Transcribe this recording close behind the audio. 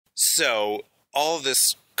So all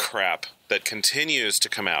this crap that continues to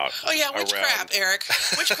come out. Oh, yeah, which crap, Eric?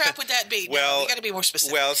 Which crap would that be? Well, no, you got to be more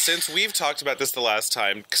specific. Well, since we've talked about this the last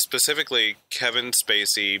time, specifically Kevin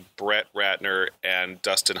Spacey, Brett Ratner, and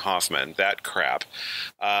Dustin Hoffman, that crap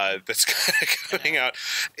that's kind of coming out,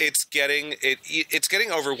 it's getting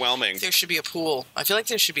overwhelming. There should be a pool. I feel like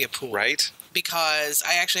there should be a pool. Right? Because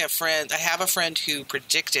I actually have a friend who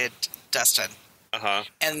predicted Dustin. Uh-huh.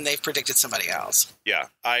 And they've predicted somebody else. Yeah.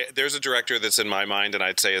 There's a director that's in my mind, and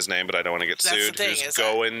I'd say his name, but I don't want to get sued, who's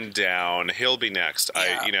going down. He'll be next.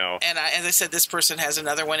 Yeah. And as I said, this person has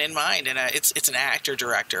another one in mind, and it's an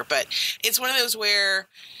actor-director. But it's one of those where,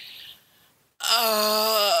 and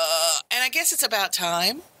I guess it's about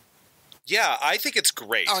time. Yeah, I think it's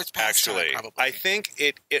great. Oh, it's past actually. time, probably. I think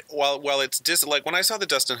while it's like when I saw the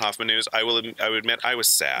Dustin Hoffman news, I will admit I was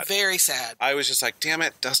sad. Very sad. I was just like, damn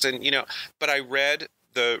it, Dustin, but I read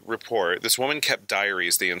the report. This woman kept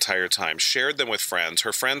diaries the entire time, shared them with friends.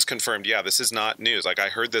 Her friends confirmed, yeah, this is not news. Like, I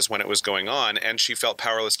heard this when it was going on, and she felt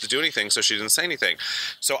powerless to do anything, so she didn't say anything.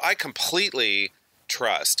 So I completely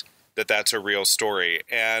trust that that's a real story.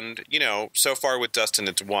 And, so far with Dustin,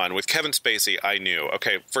 it's one. With Kevin Spacey, I knew.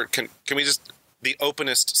 Okay, can we just... The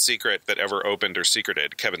openest secret that ever opened or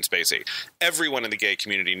secreted, Kevin Spacey. Everyone in the gay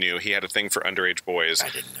community knew he had a thing for underage boys. I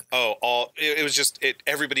didn't know. It was just,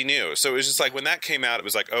 everybody knew. So it was just like, when that came out, it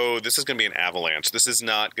was like, oh, this is going to be an avalanche. This is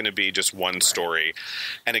not going to be just one story,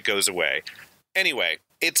 and it goes away. Anyway,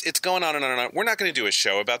 it's going on and on and on. We're not going to do a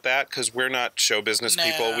show about that, because we're not show business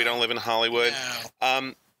people. We don't live in Hollywood.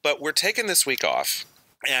 No. But we're taking this week off.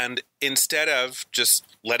 And instead of just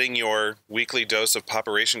letting your weekly dose of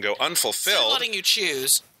Popperation go unfulfilled... Still letting you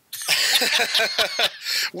choose.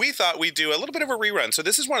 We thought we'd do a little bit of a rerun. So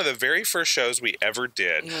this is one of the very first shows we ever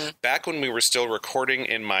did, back when we were still recording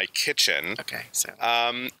in my kitchen. Okay, so...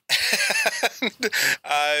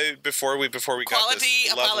 before we got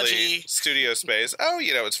this lovely studio space. Oh,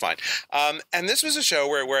 it's fine. And this was a show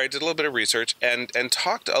where I did a little bit of research and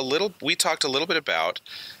talked a little bit about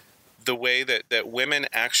the way that women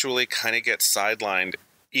actually kind of get sidelined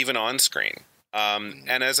even on screen.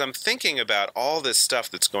 And as I'm thinking about all this stuff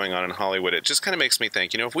that's going on in Hollywood, it just kind of makes me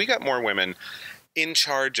think, if we got more women in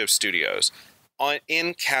charge of studios,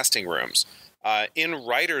 in casting rooms, in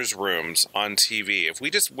writers' rooms on TV, if we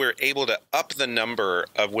just were able to up the number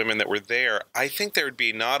of women that were there, I think there would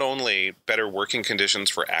be not only better working conditions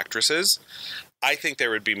for actresses, I think there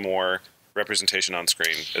would be more representation on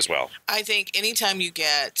screen as well. I think anytime you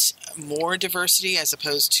get more diversity as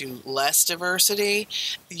opposed to less diversity,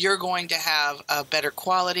 you're going to have a better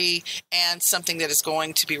quality and something that is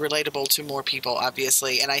going to be relatable to more people,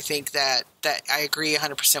 obviously. And I think that I agree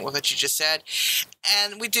 100% with what you just said.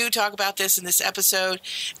 And we do talk about this in this episode.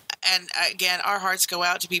 And again, our hearts go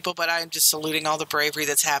out to people, but I'm just saluting all the bravery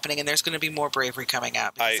that's happening, and there's going to be more bravery coming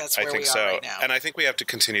out, because that's where we are right now. And I think we have to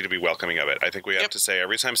continue to be welcoming of it. I think we have to say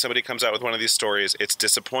every time somebody comes out with one of these stories, it's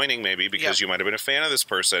disappointing maybe because you might have been a fan of this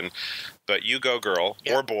person, but you go girl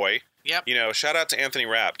or boy. Yep. Shout out to Anthony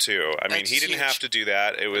Rapp too. I mean, he didn't have to do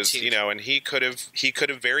that. It was, and he could have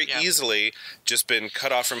very easily just been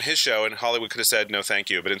cut off from his show, and Hollywood could have said no, thank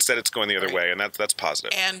you. But instead, it's going the other way, and that's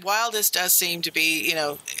positive. And while this does seem to be,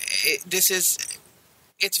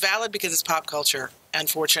 it's valid because it's pop culture,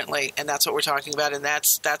 unfortunately, and that's what we're talking about, and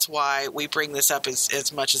that's why we bring this up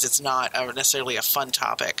as much as it's not necessarily a fun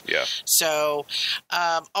topic. Yeah. So,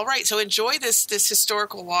 all right. So enjoy this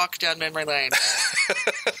historical walk down memory lane.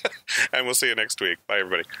 And we'll see you next week. Bye,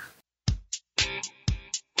 everybody.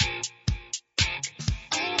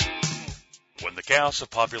 When the chaos of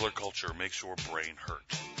popular culture makes your brain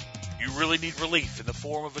hurt, you really need relief in the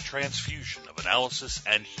form of a transfusion of analysis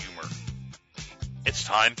and humor. It's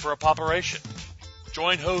time for a Popperation.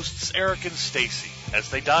 Join hosts Eric and Stacey as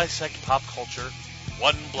they dissect pop culture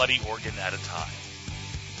one bloody organ at a time.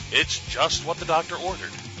 It's just what the doctor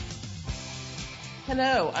ordered.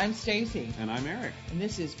 Hello, I'm Stacey. And I'm Eric. And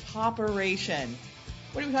this is Popperation.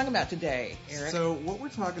 What are we talking about today, Eric? So what we're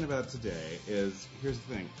talking about today is, here's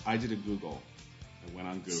the thing. I did a Google. I went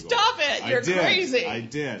on Google. Stop it! You're crazy. I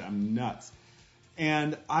did. I'm nuts.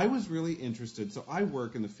 And I was really interested. So I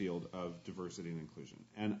work in the field of diversity and inclusion.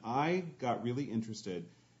 And I got really interested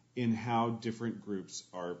in how different groups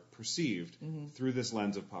are perceived through this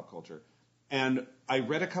lens of pop culture. And I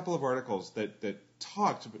read a couple of articles that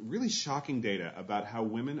talked really shocking data about how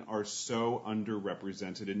women are so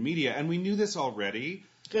underrepresented in media. And we knew this already.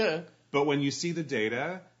 Good. But when you see the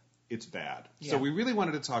data, it's bad. Yeah. So we really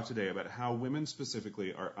wanted to talk today about how women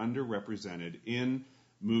specifically are underrepresented in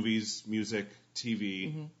movies, music,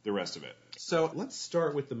 TV, the rest of it. So let's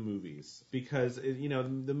start with the movies, because,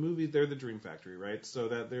 the movies, they're the dream factory, right? So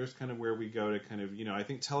that there's kind of where we go to kind of, I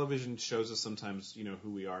think television shows us sometimes, who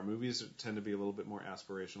we are. Movies tend to be a little bit more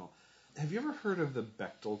aspirational. Have you ever heard of the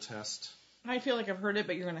Bechdel test? I feel like I've heard it,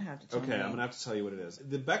 but you're going to have to tell me. Okay, I'm going to have to tell you what it is.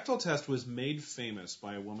 The Bechdel test was made famous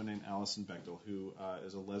by a woman named Alison Bechdel, who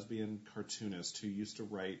is a lesbian cartoonist who used to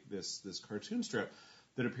write this cartoon strip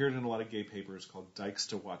that appeared in a lot of gay papers called Dykes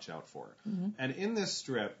to Watch Out For. Mm-hmm. And in this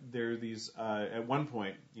strip, there are these, at one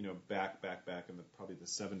point, back in probably the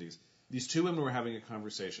 70s, these two women were having a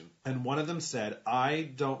conversation. And one of them said, I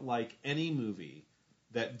don't like any movie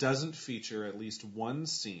that doesn't feature at least one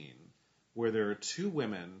scene where there are two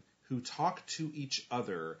women who talk to each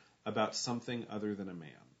other about something other than a man.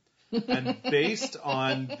 And based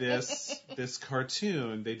on this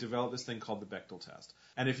cartoon, they developed this thing called the Bechdel test.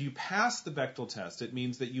 And if you pass the Bechdel test, it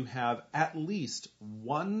means that you have at least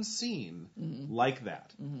one scene like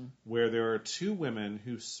that, where there are two women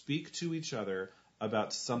who speak to each other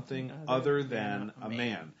about something other than a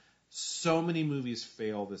man. So many movies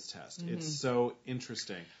fail this test. It's so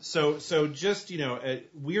interesting. So just,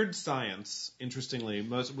 Weird Science, interestingly,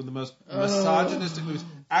 one of the most misogynistic movies,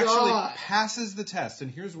 actually passes the test.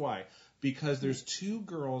 And here's why. Because there's two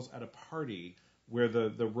girls at a party where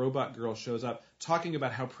the robot girl shows up talking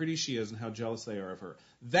about how pretty she is and how jealous they are of her.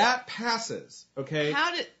 That passes, okay?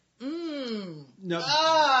 How did... No,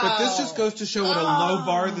 but this just goes to show what a low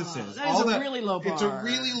bar this is. That is a really low bar. It's a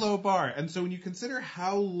really low bar. And so when you consider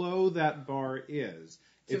how low that bar is,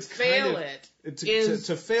 to fail it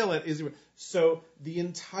is... So the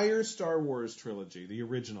entire Star Wars trilogy, the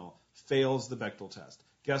original, fails the Bechdel test.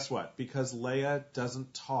 Guess what? Because Leia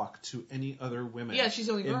doesn't talk to any other women. Yeah, she's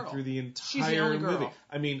the only girl. Through the entire she's the only girl. movie.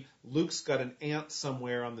 I mean, Luke's got an aunt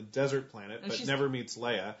somewhere on the desert planet, but never meets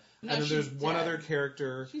Leia. No, and then there's one other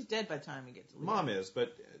character. She's dead by the time we get to Leia. Mom is,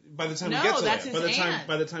 but by the time we get to that's Leia, his aunt.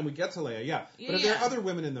 by the time we get to Leia, yeah. But there are other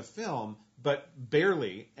women in the film, but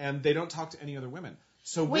barely, and they don't talk to any other women.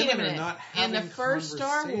 So women are not having in the first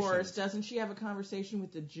Star Wars, doesn't she have a conversation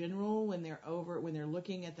with the general when they're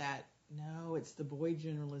looking at that? No, it's the boy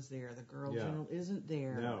general is there. The girl general isn't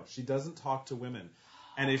there. No, she doesn't talk to women.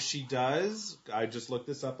 And if she does, I just looked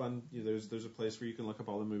this up on, there's a place where you can look up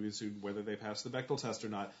all the movies, whether they pass the Bechdel test or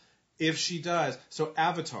not. If she does, so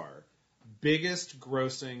Avatar, biggest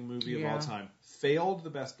grossing movie of all time, failed the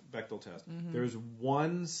best Bechdel test. Mm-hmm. There's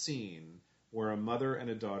one scene where a mother and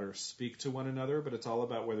a daughter speak to one another, but it's all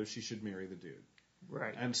about whether she should marry the dude.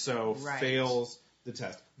 Right. And so fails the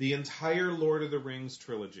test. The entire Lord of the Rings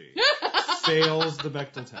trilogy fails the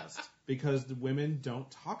Bechdel test because the women don't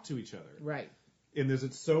talk to each other. Right. And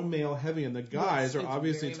it's so male heavy, and the guys are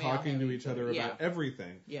obviously talking to each other about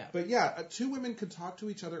everything. Yeah. But two women could talk to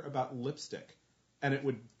each other about lipstick, and it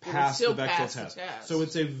would pass the Bechdel test. So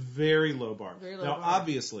it's a very low bar.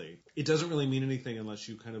 Obviously, it doesn't really mean anything unless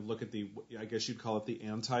you kind of look at I guess you'd call it the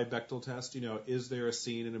anti-Bechdel test. Is there a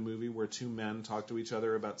scene in a movie where two men talk to each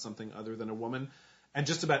other about something other than a woman? And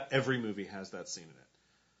just about every movie has that scene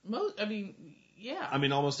in it. I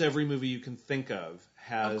mean, almost every movie you can think of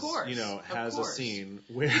has, a scene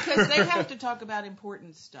where... Because they have to talk about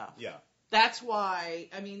important stuff. Yeah. That's why,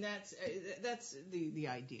 that's the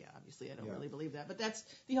idea. Obviously, I don't really believe that. But that's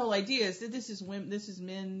the whole idea is that this is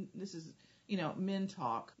men, men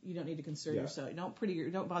talk. You don't need to concern yourself. Don't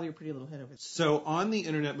bother your pretty little head over it. So on the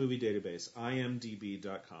Internet Movie Database,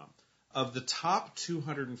 imdb.com, of the top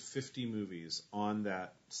 250 movies on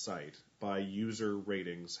that site by user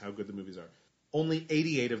ratings, how good the movies are, only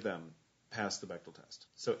 88 of them pass the Bechdel test.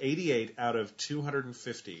 So 88 out of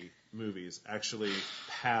 250 movies actually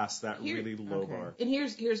pass that really low bar. And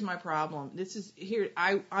here's my problem.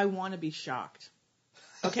 I want to be shocked.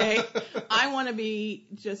 Okay? I want to be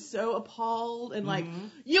just so appalled and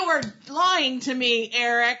you are lying to me,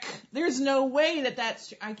 Eric. There's no way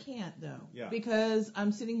that's... I can't, though. Yeah. Because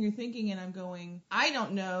I'm sitting here thinking and I'm going, I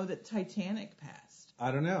don't know that Titanic passed.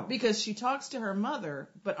 I don't know. Because she talks to her mother,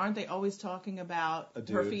 but aren't they always talking about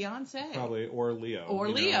her fiance? Probably, or Leo. Or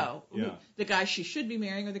Leo. Yeah. The guy she should be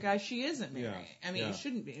marrying or the guy she isn't marrying. He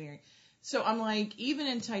shouldn't be marrying. So I'm like, even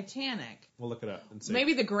in Titanic... We'll look it up and see.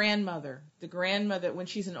 Maybe the grandmother, when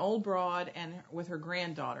she's an old broad and with her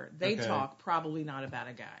granddaughter, they talk probably not about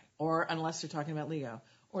a guy. Or unless they're talking about Leo.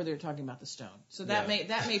 Or they're talking about the stone. So that may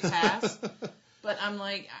pass. But I'm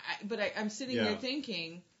like, I'm sitting here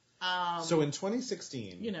thinking... so in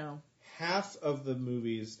 2016, half of the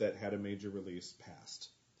movies that had a major release passed.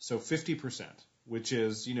 So 50%, which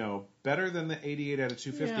is, better than the 88 out of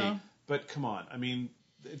 250. Yeah. But come on, I mean,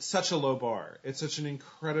 it's such a low bar. It's such an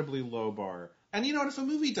incredibly low bar. And you know what? If a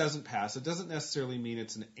movie doesn't pass, it doesn't necessarily mean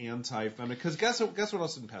it's an anti-feminist. Because guess what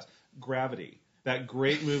else didn't pass? Gravity. That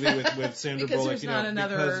great movie with Sandra Bullock. Because there's not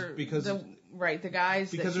another... Because the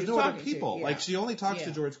guys because that there's she's no other talking people. to. Yeah. Like, she only talks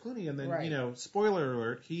to George Clooney, and then, spoiler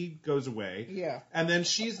alert, he goes away. Yeah. And then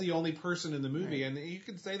she's the only person in the movie, and you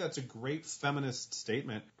could say that's a great feminist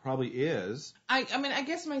statement. Probably is. I mean, I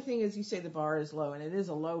guess my thing is, you say the bar is low, and it is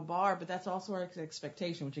a low bar, but that's also our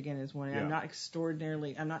expectation, which again is one. I'm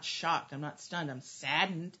not shocked, I'm not stunned, I'm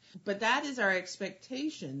saddened, but that is our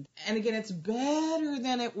expectation. And again, it's better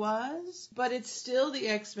than it was, but it's still the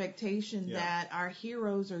expectation that our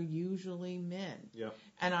heroes are usually men. Yep.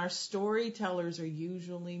 And our storytellers are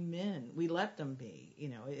usually men. We let them be.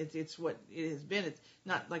 It's what it has been. It's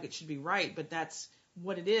not like it should be right, but that's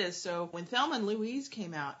what it is. So when Thelma and Louise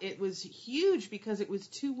came out, it was huge because it was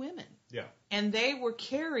two women. Yeah. And they were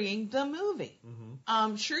carrying the movie.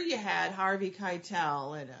 Mm-hmm. Sure, you had Harvey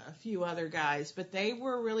Keitel and a few other guys, but they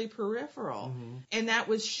were really peripheral. Mm-hmm. And that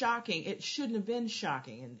was shocking. It shouldn't have been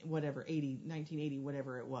shocking in 1980,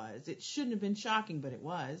 whatever it was. It shouldn't have been shocking, but it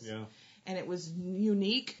was. Yeah. And it was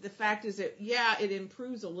unique. The fact is that, it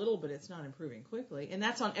improves a little, but it's not improving quickly. And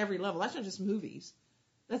that's on every level. That's not just movies.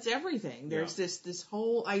 That's everything. There's this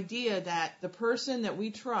whole idea that the person that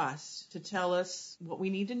we trust to tell us what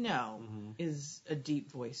we need to know is a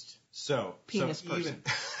deep-voiced penis person.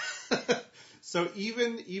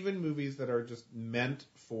 Even movies that are just meant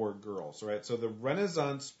for girls, right? So the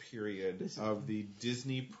Renaissance period of the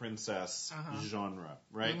Disney princess genre,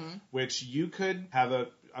 right? Mm-hmm. Which you could have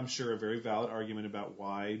I'm sure, a very valid argument about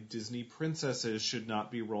why Disney princesses should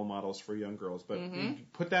not be role models for young girls. But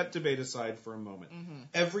put that debate aside for a moment. Mm-hmm.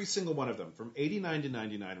 Every single one of them, from 89 to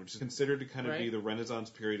 99, which is considered to kind of be the Renaissance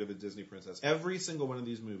period of the Disney princess, every single one of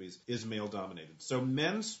these movies is male-dominated. So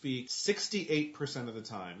men speak 68% of the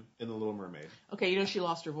time in The Little Mermaid. Okay, she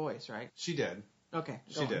lost her voice, right? She did. Okay.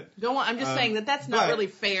 She did. I'm just saying that's not really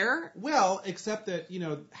fair. Well, except that,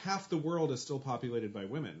 half the world is still populated by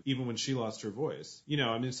women, even when she lost her voice.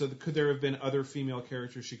 So could there have been other female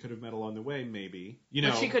characters she could have met along the way? Maybe.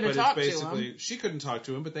 But she couldn't talk to him. She couldn't talk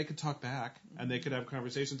to him, but they could talk back, and they could have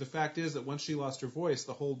conversations. The fact is that once she lost her voice,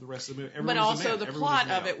 the rest of the movie, everyone was a man. But also the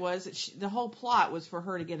plot of it was that the whole plot was for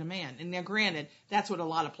her to get a man. And now, granted, that's what a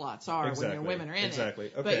lot of plots are when your women are in it. Exactly.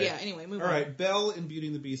 Okay. But anyway, move on. All right, Belle in Beauty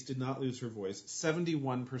and the Beast did not lose her voice.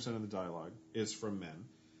 71% of the dialogue is from men.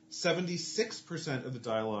 76% of the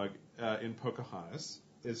dialogue in Pocahontas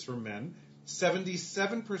is from men.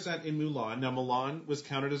 77% in Mulan. Now, Mulan was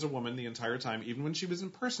counted as a woman the entire time. Even when she was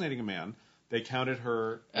impersonating a man, they counted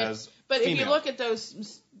her as But female. if you look at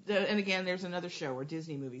those, and again, there's another show, or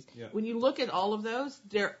Disney movies. Yeah. When you look at all of those,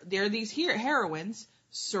 they're these heroines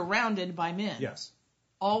surrounded by men. Yes.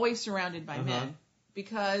 Always surrounded by men.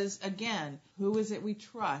 Because, again, who is it we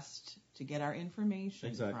trust to get our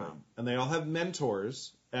information from? And they all have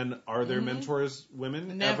mentors. And are their mentors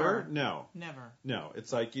women? Never. Ever? No. Never. No.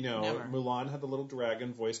 It's like, Never. Mulan had the little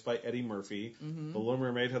dragon voiced by Eddie Murphy. Mm-hmm. The Little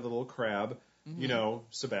Mermaid had the little crab. Mm-hmm.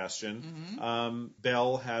 Sebastian. Mm-hmm.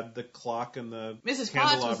 Belle had the clock and the Mrs.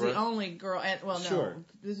 candelabra. Potts was the only girl. Sure.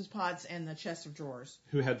 Mrs. Potts and the chest of drawers.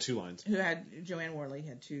 Who had 2 lines. Joanne Worley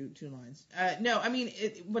had two lines.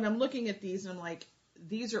 When I'm looking at these, and I'm like,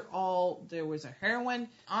 these are all, there was a heroine.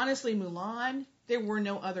 Honestly, Mulan, there were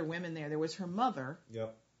no other women there. There was her mother.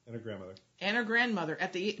 Yep, and her grandmother. And her grandmother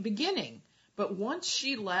at the beginning. But once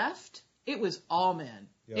she left, it was all men.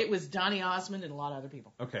 Yep. It was Donny Osmond and a lot of other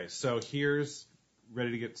people. Okay, so here's, ready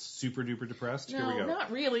to get super duper depressed? No, here we go. Not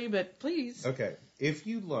really, but please. Okay, if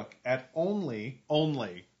you look at only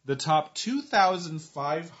the top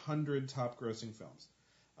 2,500 top grossing films,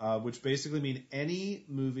 which basically mean any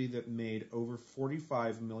movie that made over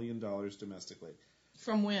 $45 million domestically.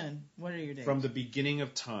 From when? What are your dates? From the beginning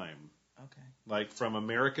of time. Okay. Like from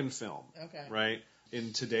American film. Okay. Right?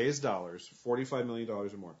 In today's dollars, $45 million or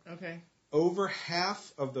more. Okay. Over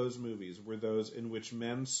half of those movies were those in which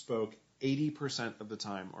men spoke 80% of the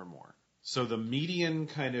time or more. So the median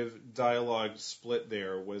kind of dialogue split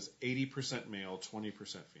there was 80% male, 20%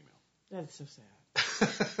 female. That's so sad.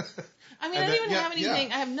 I don't even have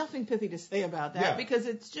anything. I have nothing pithy to say about that because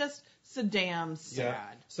it's just so damn sad. Yeah.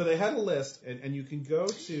 So they had a list, and you can go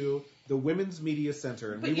to the Women's Media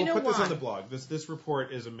Center, and we will put this on the blog. This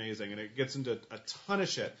report is amazing, and it gets into a ton of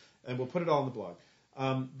shit, and we'll put it all on the blog.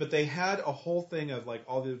 But they had a whole thing of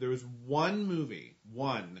there was one movie,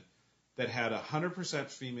 that had 100%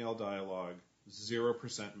 female dialogue,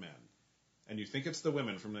 0% men. And you think it's The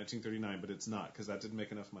Women from 1939, but it's not, because that didn't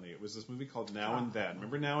make enough money. It was this movie called Now and Then.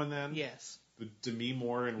 Remember Now and Then? Yes. Demi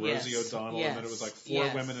Moore and Rosie O'Donnell, and then it was like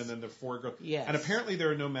 4 women, and then the 4 girls. Yes. And apparently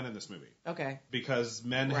there are no men in this movie. Okay. Because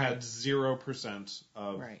men had 0%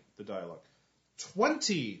 of the dialogue.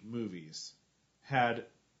 20 movies had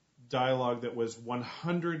dialogue that was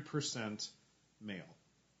 100% male,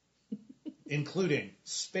 including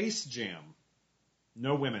Space Jam.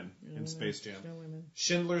 No women in Space Jam. No women.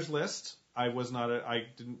 Schindler's List. I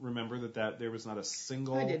didn't remember that there was not a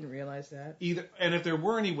single. I didn't realize that either. And if there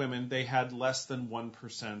were any women, they had less than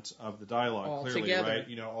 1% of the dialogue. All clearly, together.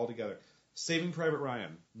 right? All together. Saving Private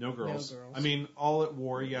Ryan. No girls. No girls. I mean, all at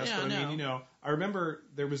war, yes, Yeah, but I mean, I remember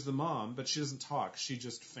there was the mom, but she doesn't talk. She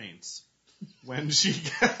just faints when she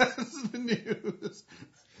gets the news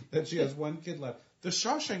that she has 1 kid left. The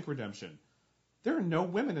Shawshank Redemption. There are no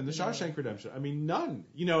women in the Shawshank Redemption. I mean, none.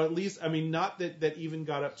 At least, I mean, not that even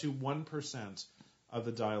got up to 1% of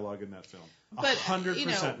the dialogue in that film. But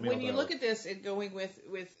 100% male when you dialogue. look at this and going with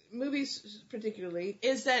movies particularly,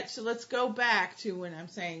 is that, so let's go back to when I'm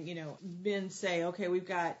saying, men say, okay, we've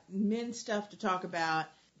got men stuff to talk about.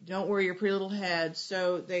 Don't worry your pretty little head.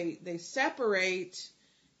 So they separate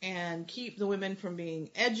and keep the women from being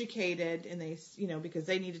educated, and they, because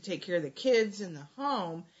they need to take care of the kids in the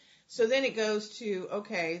home. So then it goes to,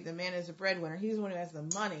 okay, the man is a breadwinner. He's the one who has the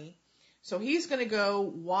money. So he's going to go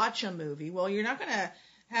watch a movie. Well, you're not going to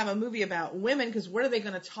have a movie about women, because what are they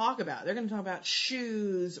going to talk about? They're going to talk about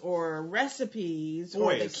shoes or recipes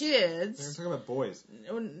or the kids. They're going to talk about boys.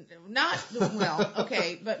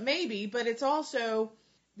 But maybe. But it's also,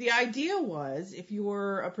 the idea was, if you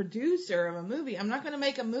were a producer of a movie, I'm not going to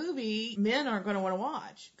make a movie men aren't going to want to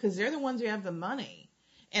watch, because they're the ones who have the money.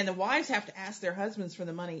 And the wives have to ask their husbands for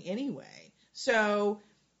the money anyway. So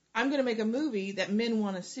I'm going to make a movie that men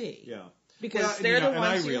want to see. Yeah. Because they're the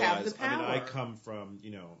ones who have the power. I mean, I come from,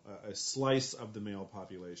 a slice of the male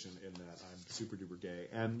population in that I'm super duper gay.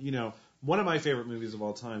 And, one of my favorite movies of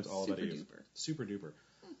all time is All About Eve. Super duper.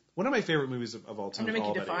 One of my favorite movies of all time is All About Eve. I'm going to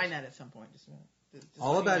make you define that at some point.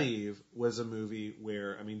 All About Eve was a movie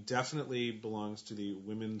where, I mean, definitely belongs to the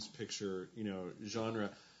women's picture,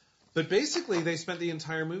 genre. But basically, they spent the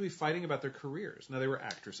entire movie fighting about their careers. Now, they were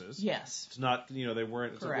actresses. Yes. It's not, they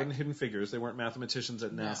weren't hidden figures. They weren't mathematicians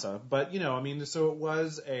at NASA. No. But, so it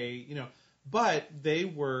was but they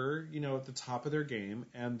were, at the top of their game,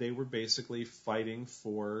 and they were basically fighting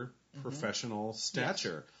for professional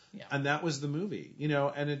stature. Yes. Yeah. And that was the movie,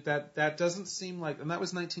 and that doesn't seem like, and that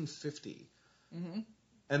was 1950. Mm-hmm.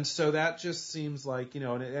 And so that just seems like,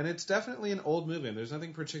 and it's definitely an old movie, and there's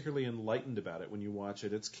nothing particularly enlightened about it when you watch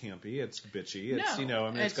it. It's campy, it's bitchy, it's, it's got some great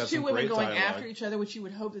dialogue. It's two women going after each other, which you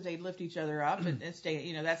would hope that they'd lift each other up and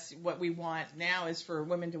stay, that's what we want now, is for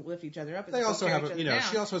women to lift each other up. They also have,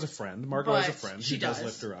 she also has a friend. Margot has a friend who does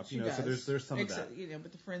lift her up, so there's some of that.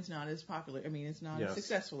 But the friend's not as popular, it's not as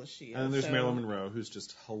successful as she is. And then there's Marilyn Monroe, who's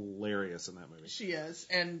just hilarious in that movie. She is,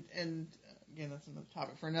 and again, that's another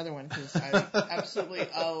topic for another one, because I absolutely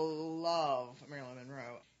love Marilyn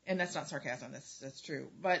Monroe. And that's not sarcasm, that's true.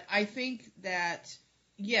 But I think that,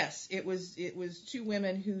 yes, it was 2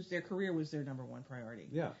 women their career was their number one priority.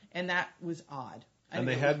 Yeah. And that was odd. And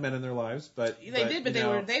they had men in their lives, but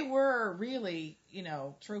they were really,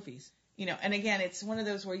 trophies. And again, it's one of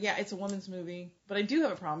those where, it's a woman's movie, but I do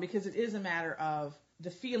have a problem, because it is a matter of the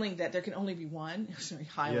feeling that there can only be one. Sorry,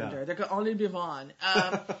 Highlander. Yeah. There can only be one.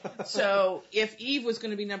 So if Eve was going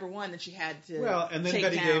to be number one, then she had to. Well, and then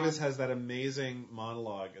Betty Davis has that amazing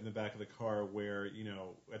monologue in the back of the car where,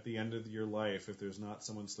 at the end of your life, if there's not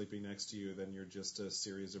someone sleeping next to you, then you're just a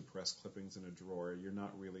series of press clippings in a drawer. You're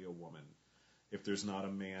not really a woman if there's not a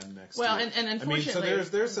man next to you. Well, and unfortunately, so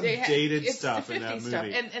there's some dated stuff in that movie. Stuff.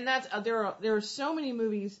 And that's there are so many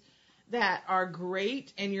movies that are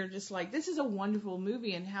great, and you're just like, this is a wonderful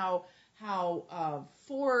movie, and how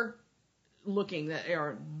forward-looking that,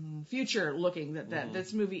 or future-looking that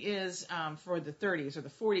this movie is for the 30s or the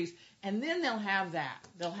 40s, and then they'll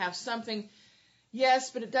have something.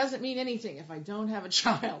 Yes, but it doesn't mean anything if I don't have a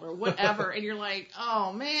child or whatever. And you're like,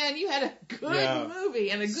 oh man, you had a good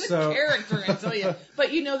movie and a good character until you. But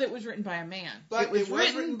that it was written by a man. But it was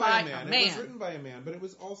written by a man. It was written by a man, but it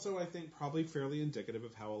was also, I think, probably fairly indicative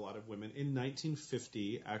of how a lot of women in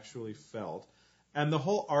 1950 actually felt. And the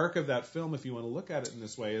whole arc of that film, if you want to look at it in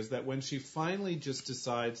this way, is that when she finally just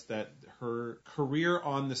decides that her career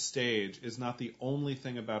on the stage is not the only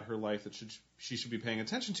thing about her life that she should be paying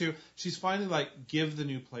attention to, she's finally like, give the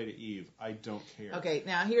new play to Eve. I don't care. Okay,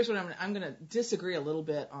 now here's what I'm going to disagree a little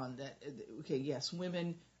bit on that. Okay, yes,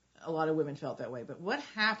 a lot of women felt that way. But what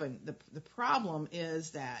happened, the problem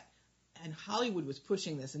is that And Hollywood was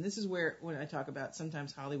pushing this, and this is where, when I talk about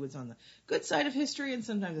sometimes Hollywood's on the good side of history and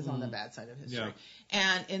sometimes it's on the bad side of history. Yeah.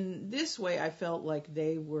 And in this way, I felt like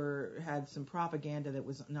they had some propaganda that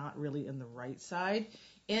was not really in the right side,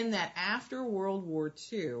 in that after World War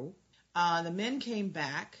II, the men came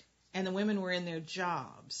back and the women were in their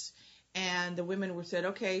jobs. And the women were said,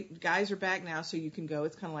 okay, guys are back now, so you can go.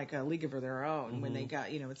 It's kind of like a league of their own when they got,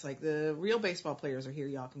 it's like the real baseball players are here,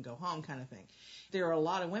 y'all can go home kind of thing. There are a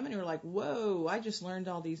lot of women who are like, whoa, I just learned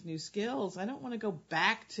all these new skills. I don't want to go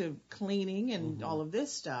back to cleaning and all of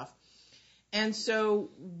this stuff. And so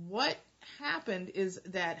what happened is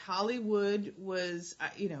that Hollywood was,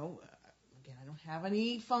 again, I don't have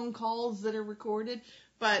any phone calls that are recorded,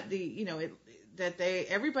 but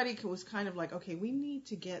everybody was kind of like, okay, we need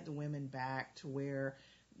to get the women back to where,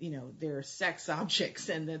 they're sex objects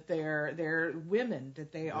and that they're women,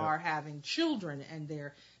 that they are having children and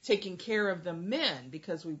they're taking care of the men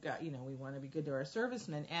because we've got, we want to be good to our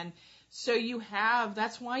servicemen. And so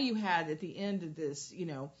that's why you had at the end of this,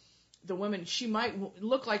 the woman, she might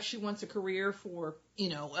look like she wants a career for,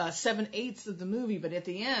 7/8 of the movie, but at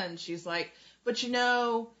the end she's like, but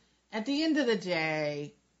at the end of the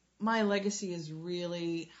day, my legacy is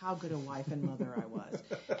really how good a wife and mother I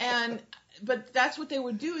was. But that's what they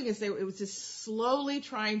were doing, is it was just slowly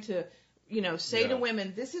trying to, say to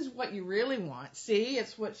women, this is what you really want. See,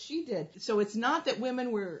 it's what she did. So it's not that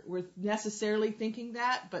women were necessarily thinking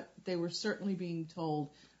that, but they were certainly being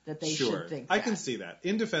told that they should think that. I can see that.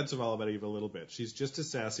 In defense of All About Eve a little bit, she's just as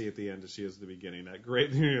sassy at the end as she is at the beginning. That great,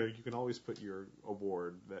 you can always put your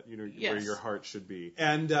award that where your heart should be.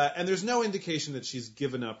 And there's no indication that she's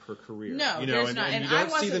given up her career. No, there's not. And you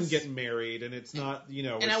don't see them get married, and it's not,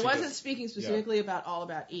 And I wasn't speaking specifically about All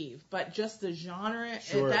About Eve, but just the genre at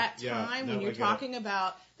that time when you're talking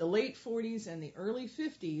about the late 40s and the early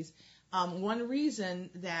 50s. One reason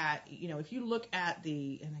that if you look at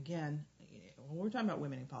and again. When we're talking about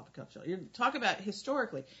women in pop culture, you're talking about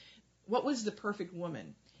historically, what was the perfect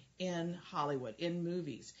woman in Hollywood, in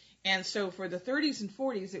movies? And so for the 30s and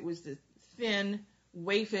 40s, it was the thin,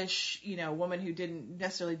 waifish, woman who didn't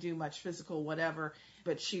necessarily do much physical whatever,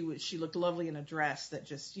 but she looked lovely in a dress that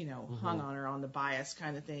just, hung on her on the bias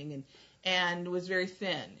kind of thing, and was very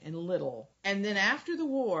thin and little. And then after the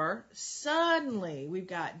war, suddenly we've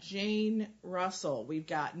got Jane Russell, we've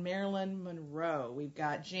got Marilyn Monroe, we've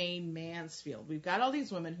got Jane Mansfield. We've got all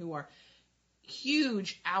these women who are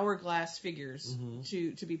huge hourglass figures,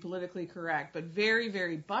 to be politically correct, but very,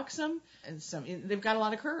 very buxom, and they've got a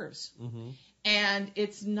lot of curves. And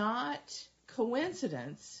it's not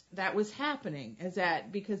coincidence that was happening,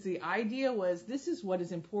 because the idea was this is what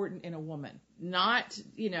is important in a woman. Not,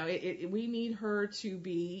 we need her to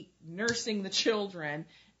be nursing the children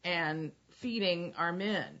and feeding our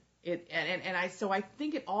men. So I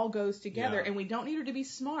think it all goes together, and we don't need her to be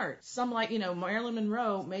smart. Some Marilyn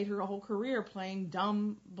Monroe made her a whole career playing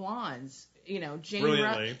dumb blondes. Jane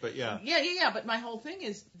brilliantly, but yeah. But my whole thing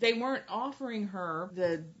is they weren't offering her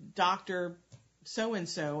the Dr.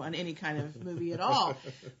 So-and-so on any kind of movie at all.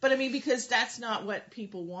 But because that's not what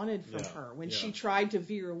people wanted from her. When she tried to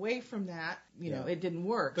veer away from that, it didn't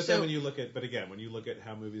work. But then when you look at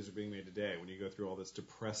how movies are being made today, when you go through all this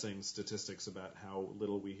depressing statistics about how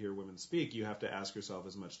little we hear women speak, you have to ask yourself,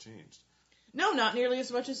 has much changed? No, not nearly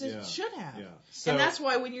as much as it should have. Yeah. So, and that's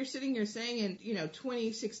why when you're sitting here saying in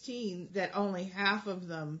 2016 that only half of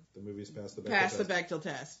them the movies passed the Bechdel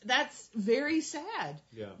test, that's very sad.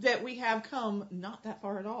 That we have come not that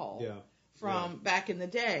far at all. From back in the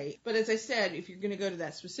day. But as I said, if you're going to go to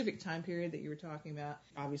that specific time period that you were talking about,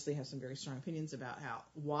 obviously have some very strong opinions about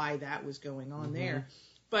why that was going on there.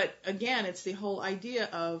 But again, it's the whole idea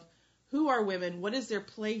of who are women, what is their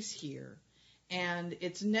place here? And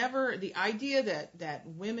it's never the idea that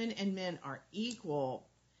women and men are equal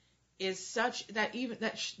is such that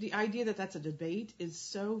the idea that that's a debate is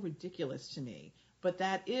so ridiculous to me. But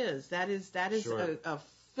that is a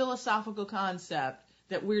philosophical concept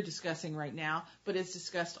that we're discussing right now, but it's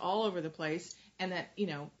discussed all over the place. And that,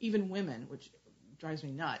 even women, which drives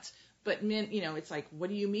me nuts, but men, it's like, what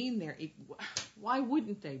do you mean they're equal? Why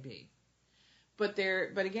wouldn't they be? But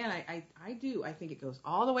again, I think it goes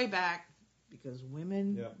all the way back. Because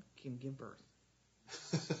women can give birth.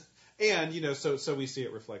 And, so we see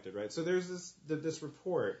it reflected, right? So there's this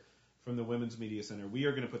report from the Women's Media Center. We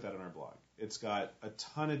are going to put that on our blog. It's got a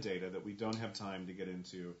ton of data that we don't have time to get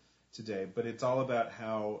into today, but it's all about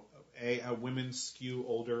how women skew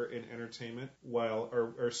older in entertainment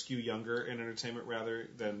or skew younger in entertainment rather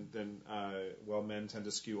than while men tend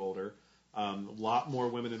to skew older. A lot more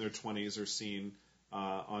women in their 20s are seen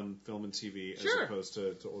on film and TV as opposed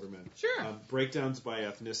to older men. Sure. Breakdowns by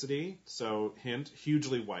ethnicity. So, hint,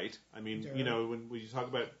 hugely white. I mean, when you talk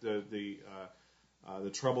about the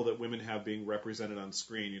trouble that women have being represented on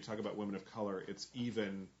screen, you talk about women of color, it's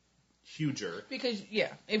even huger. Because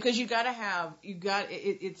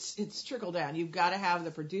it's trickle down. You've got to have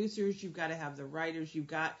the producers, you've got to have the writers,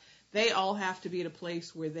 they all have to be at a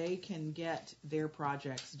place where they can get their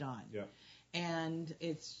projects done. Yeah. And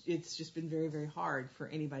it's just been very, very hard for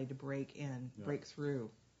anybody to break through.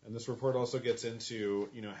 And this report also gets into,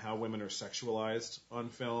 how women are sexualized on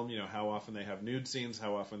film, how often they have nude scenes,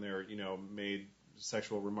 how often they're, made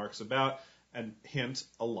sexual remarks about, and hint,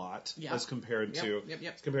 a lot as compared to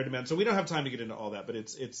men. So we don't have time to get into all that, but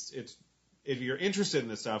it's if you're interested in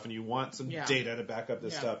this stuff and you want some data to back up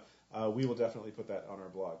this stuff, we will definitely put that on our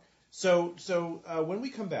blog. So when we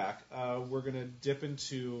come back, we're going to dip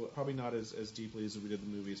into, probably not as deeply as we did the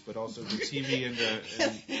movies, but also the TV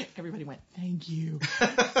and everybody went, thank you.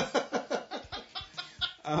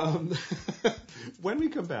 When we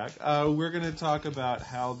come back, we're going to talk about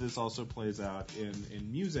how this also plays out in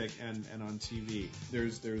music and on TV.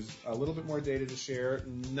 There's a little bit more data to share.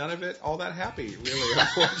 None of it all that happy, really,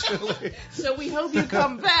 unfortunately. So we hope you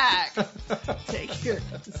come back. Take your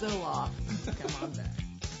so off. Come on back.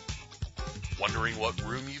 Wondering what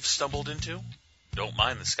room you've stumbled into? Don't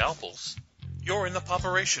mind the scalpels. You're in the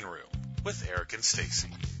Popperation Room with Eric and Stacey.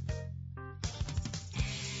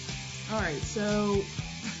 All right, so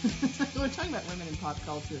we're talking about women in pop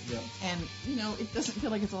culture, and it doesn't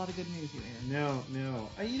feel like it's a lot of good news here, Aaron.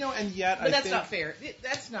 No, and yet, but that's not fair.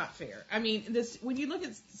 That's not fair. I mean, when you look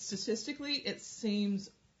at statistically, it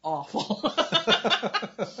seems awful.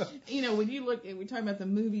 When you look, we're talking about the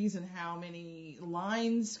movies and how many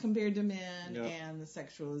lines compared to men, and the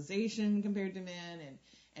sexualization compared to men,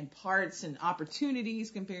 and parts and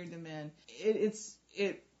opportunities compared to men.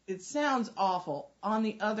 It sounds awful. On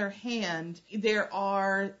the other hand, there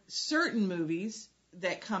are certain movies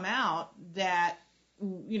that come out that,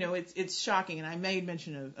 it's shocking. And I made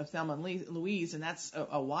mention of Thelma and Louise, and that's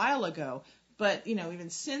a while ago. But, even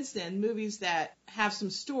since then, movies that have some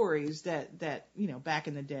stories that back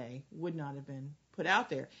in the day would not have been put out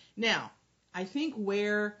there. Now, I think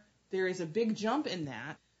where there is a big jump in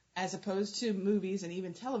that, as opposed to movies and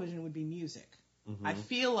even television, would be music. Mm-hmm. I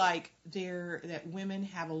feel like that women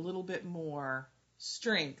have a little bit more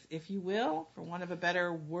strength, if you will, for want of a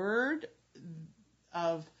better word,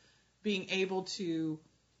 of being able to,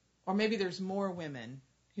 or maybe there's more women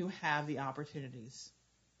who have the opportunities.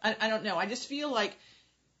 I don't know. I just feel like,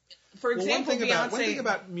 for example, one thing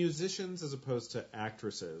about musicians as opposed to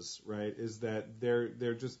actresses, right, is that they're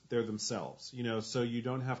themselves. So you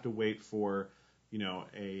don't have to wait for,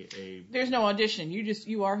 There's no audition.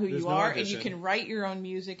 You are who you are, and you can write your own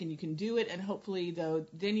music, and you can do it. And hopefully,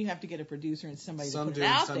 then you have to get a producer and somebody to put it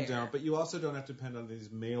out there. Some don't. But you also don't have to depend on these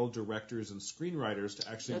male directors and screenwriters to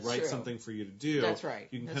actually write something for you to do. That's right.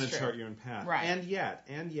 You can kind of chart your own path. Right. And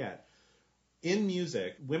yet. In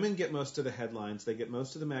music, women get most of the headlines. They get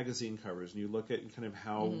most of the magazine covers. And you look at kind of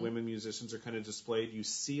how women musicians are kind of displayed. You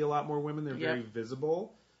see a lot more women. They're very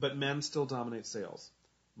visible. But men still dominate sales.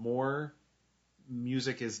 More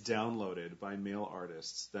music is downloaded by male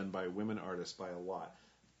artists than by women artists by a lot.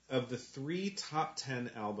 Of the 3 top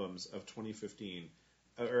 10 albums of 2015,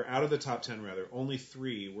 or out of the top 10 rather, only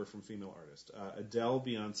 3 were from female artists. Adele,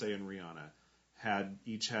 Beyonce, and Rihanna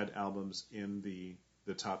each had albums in the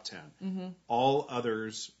top 10. Mm-hmm. All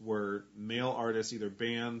others were male artists, either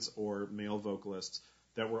bands or male vocalists,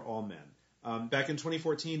 that were all men. Back in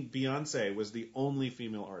 2014, Beyonce was the only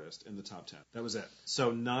female artist in the top 10. That was it.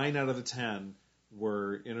 So 9 out of the 10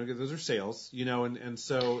 were, those are sales, and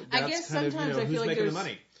so that's I guess kind of, sometimes I who's feel like making the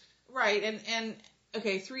money. Right, and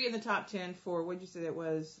okay, 3 in the top 10 for, what did you say that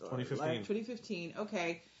was? 2015. 2015,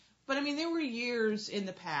 okay. But I mean, there were years in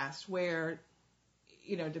the past where,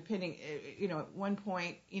 depending, at one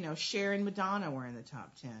point, Cher and Madonna were in the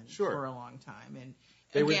top 10 for a long time. And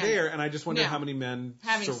they were there, and I just wonder how many men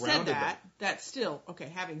surrounded them. That's still,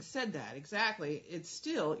 okay, having said that, exactly,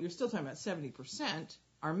 you're still talking about 70%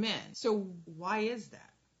 are men. So why is that?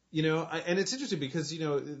 And it's interesting because,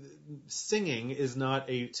 singing is not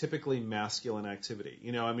a typically masculine activity.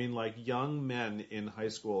 Like young men in high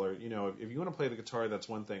school, or, if you want to play the guitar, that's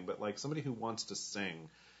one thing, but like somebody who wants to sing,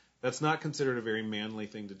 that's not considered a very manly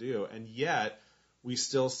thing to do. And yet, we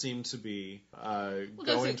still seem to be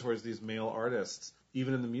going towards these male artists,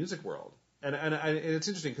 even in the music world. And it's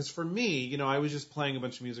interesting because for me, I was just playing a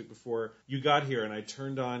bunch of music before you got here, and I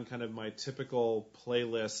turned on kind of my typical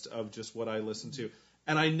playlist of just what I listen to.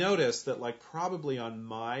 And I noticed that, like, probably on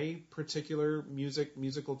my particular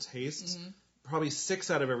musical tastes, probably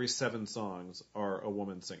 6 out of every 7 songs are a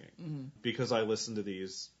woman singing because I listen to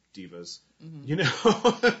these divas, you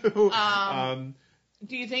know.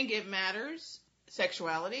 Do you think it matters?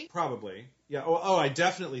 Sexuality? Probably. Yeah. Oh, I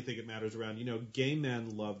definitely think it matters around, you know, gay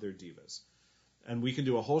men love their divas. And we can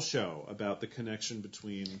do a whole show about the connection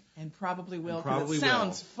between... And probably will, because it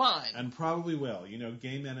sounds fun. And probably will. You know,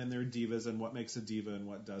 gay men and their divas and what makes a diva and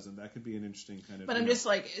what doesn't. That could be an interesting kind of... But I'm just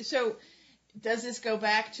like, so does this go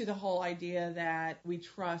back to the whole idea that we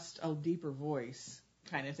trust a deeper voice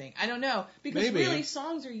kind of thing? I don't know. Because Maybe. Really,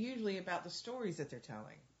 songs are usually about the stories that they're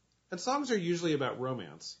telling. And songs are usually about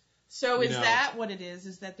romance. So is that what it is?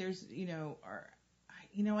 Is that there's, you know,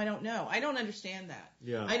 I don't know. I don't understand that.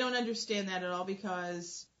 Yeah. I don't understand that at all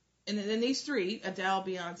because, and these 3, Adele,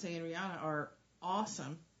 Beyonce, and Rihanna, are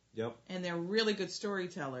awesome. Yep. And they're really good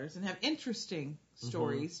storytellers and have interesting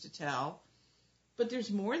stories to tell. But there's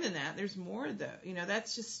more than that. There's more you know,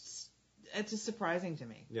 that's just surprising to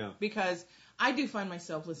me. Yeah. Because I do find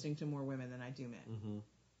myself listening to more women than I do men. Mm-hmm.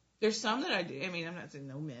 There's some that I do. I mean, I'm not saying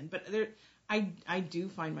no men, but I do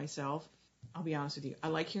find myself, I'll be honest with you, I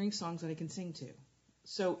like hearing songs that I can sing to.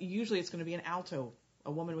 So usually it's going to be an alto,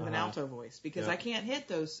 a woman with an alto voice, because I can't hit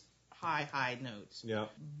those high notes. Yeah.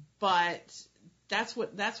 But that's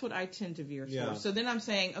what I tend to veer towards. So then I'm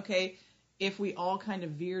saying, okay, if we all kind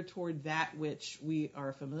of veer toward that which we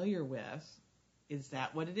are familiar with, is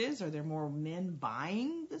that what it is? Are there more men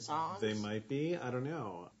buying the songs? They might be. I don't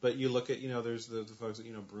know. But you look at, you know, there's the folks that,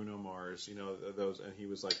 you know, Bruno Mars, you know, those, and he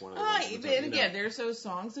was like one of the ones. And again, there's those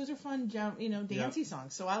songs. Those are fun, dancey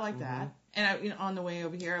songs. So I like that. And on the way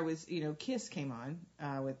over here, I was, you know, Kiss came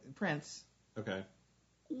on with Prince. Okay.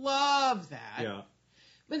 Love that. Yeah.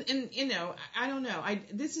 But you know, I don't know.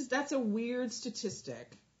 That's a weird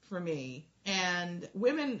statistic for me. And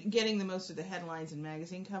women getting the most of the headlines and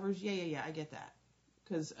magazine covers. Yeah. I get that.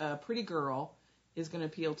 Because Pretty Girl is going to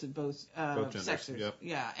appeal to both genders. sexes. Yep.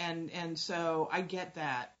 Yeah, and so I get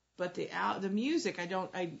that. But the music,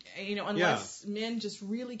 unless men just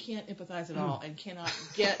really can't empathize at all and cannot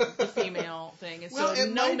get the female thing. And well, so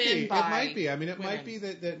no men buy. It might be. I mean, it women. might be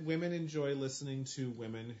that women enjoy listening to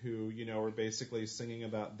women who, you know, are basically singing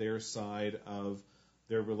about their side of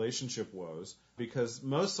their relationship woes, because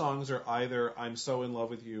most songs are either I'm so in love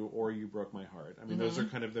with you or you broke my heart. I mean, those are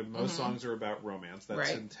kind of most songs are about romance.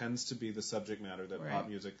 That tends to be the subject matter that pop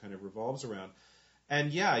music kind of revolves around.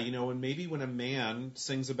 And yeah, you know, when a man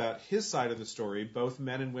sings about his side of the story, both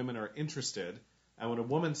men and women are interested. And when a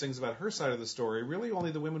woman sings about her side of the story, really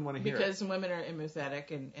only the women want to hear it. Because women are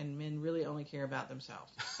empathetic and men really only care about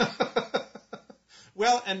themselves.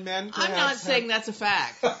 Well, and men perhaps... I'm not saying that's a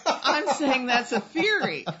fact. I'm saying that's a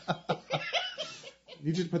theory.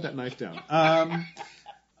 Need you to put that knife down.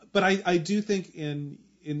 But I do think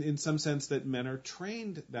in some sense that men are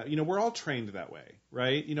trained that, you know, we're all trained that way,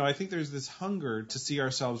 right? You know, I think there's this hunger to see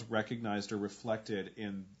ourselves recognized or reflected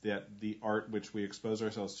in the art which we expose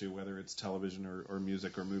ourselves to, whether it's television or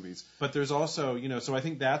music or movies. But there's also, you know, so I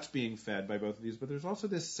think that's being fed by both of these, but there's also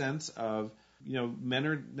this sense of, you know,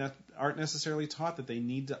 men aren't necessarily taught that they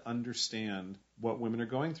need to understand what women are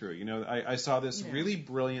going through. You know, I saw this really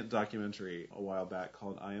brilliant documentary a while back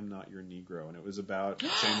called I Am Not Your Negro, and it was about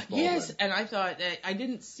James Baldwin. Yes, and I thought that I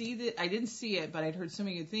didn't see it, but I'd heard so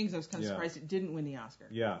many good things. I was kind of surprised it didn't win the Oscar.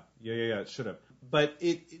 Yeah, it should have. But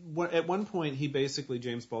at one point,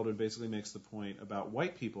 James Baldwin basically makes the point about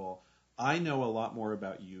white people. I know a lot more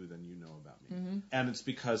about you than you know about me. Mm-hmm. And it's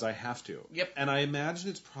because I have to. Yep. And I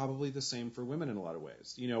imagine it's probably the same for women in a lot of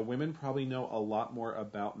ways. You know, women probably know a lot more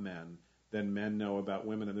about men than men know about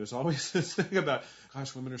women. And there's always this thing about,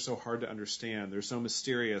 gosh, women are so hard to understand. They're so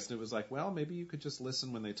mysterious. And it was like, well, maybe you could just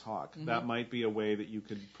listen when they talk. Mm-hmm. That might be a way that you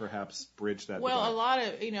could perhaps bridge that divide. A lot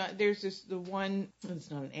of, you know, there's the one,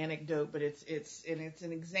 it's not an anecdote, but it's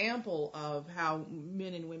an example of how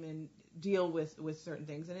men and women deal with certain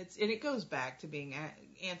things, and it goes back to being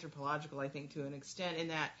anthropological, I think, to an extent, in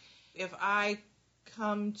that if I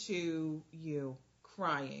come to you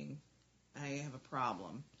crying, I have a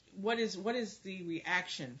problem. What is the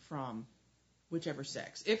reaction from whichever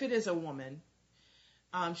sex? If it is a woman,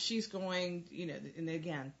 she's going, you know, and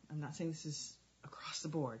again, I'm not saying this is across the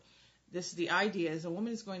board. The idea is a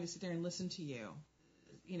woman is going to sit there and listen to you.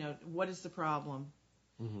 You know, what is the problem?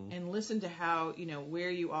 Mm-hmm. And listen to how, you know,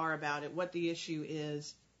 where you are about it, what the issue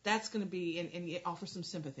is. That's going to be, and offer some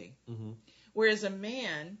sympathy. Mm-hmm. Whereas a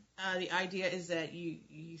man, the idea is that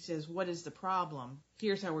he says, what is the problem?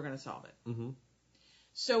 Here's how we're going to solve it. Mm-hmm.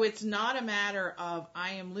 So it's not a matter of,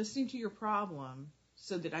 I am listening to your problem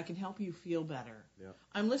so that I can help you feel better. Yep.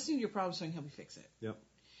 I'm listening to your problem so I can help you fix it. Yep.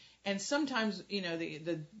 And sometimes,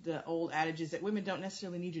 the old adage is that women don't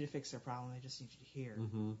necessarily need you to fix their problem; they just need you to hear.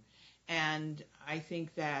 Mm-hmm. And I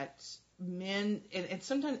think that men, and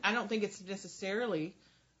sometimes I don't think it's necessarily,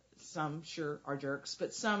 some sure are jerks,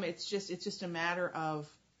 but some it's just a matter of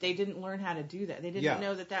they didn't learn how to do that. They didn't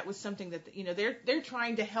know that was something that they're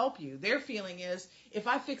trying to help you. Their feeling is, if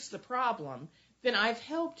I fix the problem, then I've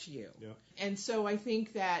helped you. Yeah. And so I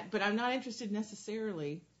think that, but I'm not interested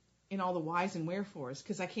necessarily in all the whys and wherefores,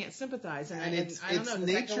 because I can't sympathize. And I don't know, does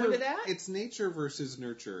that go into that? It's nature versus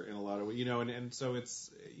nurture in a lot of ways, and so it's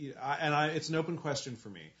an open question for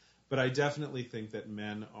me. But I definitely think that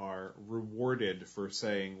men are rewarded for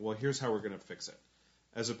saying, well, here's how we're going to fix it,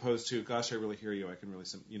 as opposed to, gosh, I really hear you. I can really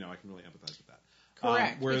empathize with that.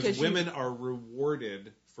 Correct. Whereas women are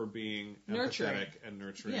rewarded for being empathetic and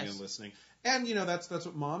nurturing yes. and listening. And, that's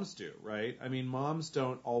what moms do, right? I mean, moms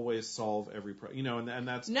don't always solve every problem, and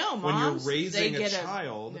that's when you're raising a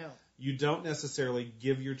child. You don't necessarily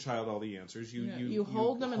give your child all the answers. You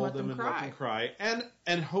hold them and let them cry,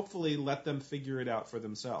 and hopefully let them figure it out for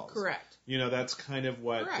themselves. Correct. That's kind of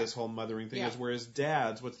what this whole mothering thing is. Whereas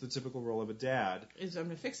dads, what's the typical role of a dad? Is I'm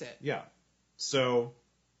going to fix it. Yeah. So,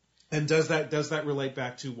 and does that relate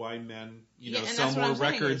back to why men sell more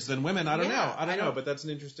records than women? I don't know, but that's an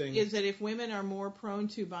interesting. Is that if women are more prone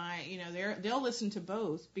to buy, they'll listen to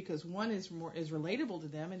both because one is relatable to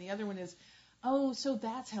them and the other one is, oh, so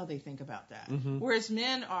that's how they think about that. Mm-hmm. Whereas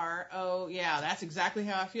men are, oh, yeah, that's exactly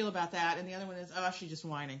how I feel about that. And the other one is, oh, she's just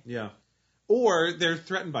whining. Yeah. Or they're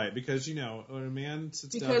threatened by it because, when a man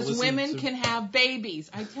sits down to listen because women can have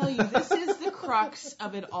babies. I tell you, this is the crux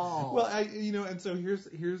of it all. Well, and so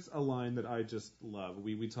here's a line that I just love.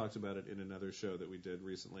 We talked about it in another show that we did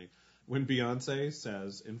recently. When Beyonce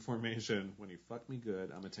says in Formation, when he fucked me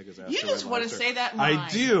good, I'm going to take his ass to You just want to say that line. I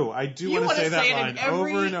do want to say that line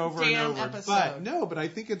over and over and over. Episode. But I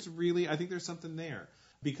think I think there's something there.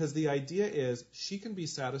 Because the idea is she can be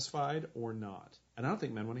satisfied or not. And I don't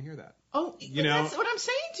think men want to hear that. Oh, that's what I'm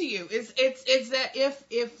saying to you. It's that if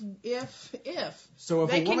so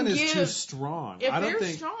if a woman is too strong, if they're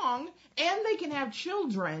strong and they can have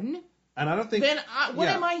children, and I don't think then what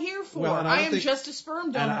am I here for? Well, I am just a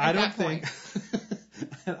sperm donor at that point.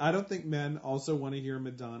 And I don't think men also want to hear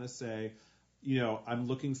Madonna say, I'm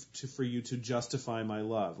looking for you to justify my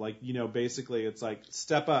love. Like, basically it's like,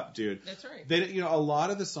 step up, dude. That's right. They, a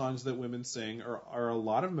lot of the songs that women sing are a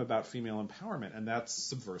lot of them about female empowerment, and that's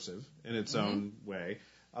subversive in its own way.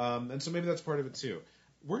 And so maybe that's part of it too.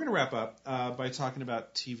 We're going to wrap up by talking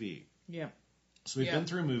about TV. Yeah. So we've been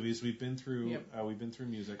through movies, we've been through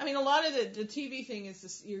music. I mean, a lot of the TV thing is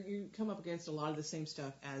this, you come up against a lot of the same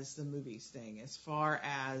stuff as the movies thing, as far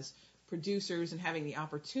as producers and having the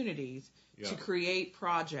opportunities to create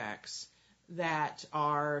projects that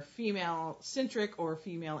are female-centric or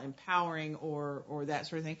female-empowering or that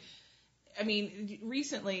sort of thing. I mean,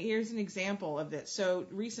 recently, here's an example of this. So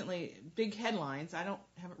recently, big headlines, haven't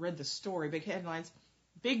read the story, big headlines,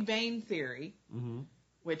 Big Bang Theory,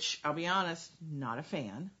 which, I'll be honest, not a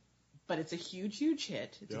fan, but it's a huge, huge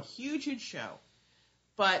hit. It's a huge, huge show.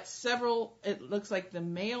 But it looks like the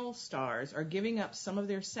male stars are giving up some of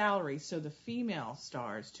their salaries so the female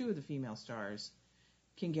stars, two of the female stars,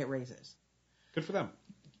 can get raises. Good for them.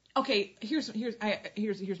 Okay, here's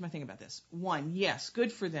my thing about this. One, yes,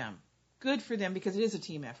 good for them. Good for them because it is a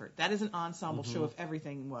team effort. That is an ensemble show if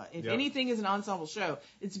everything was. If anything is an ensemble show,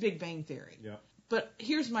 it's Big Bang Theory. Yeah. But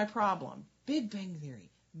here's my problem. Big Bang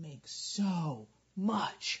Theory makes so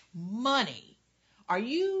much money. Are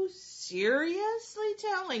you seriously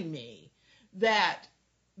telling me that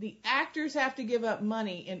the actors have to give up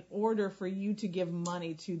money in order for you to give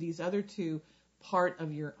money to these other two part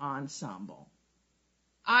of your ensemble?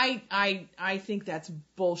 I think that's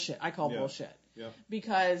bullshit. I call bullshit. Yeah.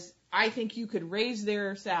 Because I think you could raise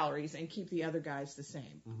their salaries and keep the other guys the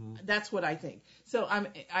same. That's what I think. So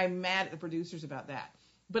I'm mad at the producers about that.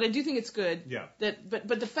 But I do think it's good. Yeah.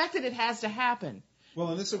 But the fact that it has to happen. Well,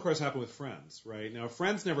 and this, of course, happened with Friends, right? Now,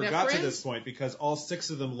 Friends never got to this point because all 6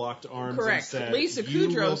 of them locked arms and said, Lisa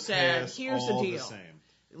Kudrow said, here's the deal.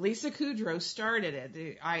 Lisa Kudrow started it.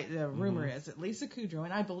 The rumor is that Lisa Kudrow,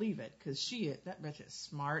 and I believe it because that bitch is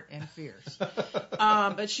smart and fierce.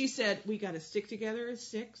 But she said, we got to stick together as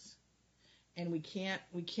 6, and we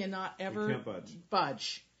cannot ever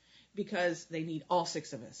budge because they need all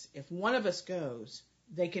 6 of us. If one of us goes,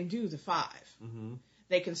 they can do the 5.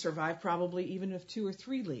 They can survive probably even if 2 or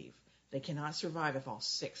 3 leave. They cannot survive if all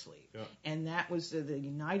 6 leave. Yeah. And that was the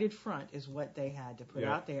united front is what they had to put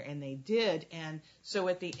out there. And they did. And so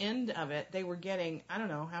at the end of it, they were getting, I don't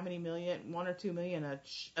know how many million, 1 or 2 million a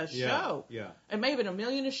show. Yeah. It may have been $1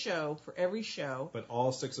 million a show for every show. But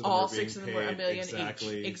all 6 of them all were being 6 of them were $1 million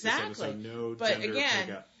exactly. each. Exactly. So no but gender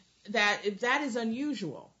again, that is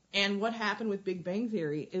unusual. And what happened with Big Bang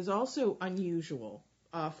Theory is also unusual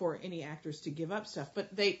for any actors to give up stuff. But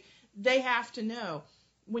they have to know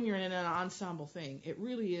when you're in an ensemble thing, it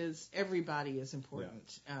really is, everybody is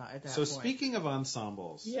important at that point. So speaking of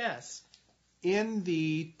ensembles. Yes. In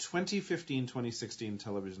the 2015-2016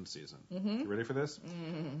 television season, you ready for this?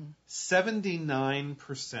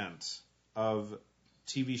 79% of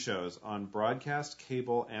TV shows on broadcast,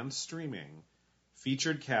 cable, and streaming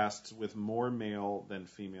featured casts with more male than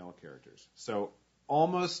female characters. So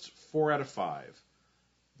almost 4 out of 5,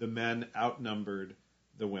 the men outnumbered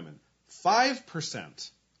the women.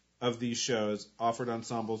 5% of these shows offered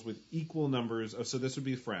ensembles with equal numbers of, so this would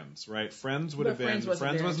be Friends, right? Friends would have been,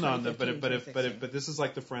 Friends wasn't on the, but this is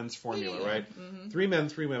like the Friends formula, right? 3 men,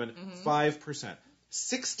 3 women, 5%.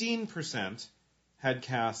 16% had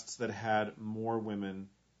casts that had more women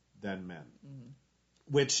than men.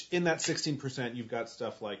 Which, in that 16%, you've got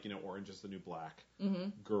stuff like, Orange is the New Black,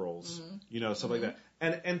 Girls, stuff like that.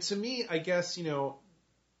 And to me, I guess,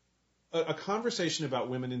 a conversation about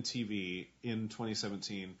women in TV in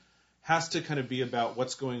 2017 has to kind of be about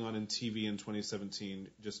what's going on in TV in 2017,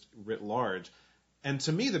 just writ large. And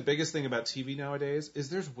to me, the biggest thing about TV nowadays is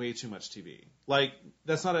there's way too much TV. Like,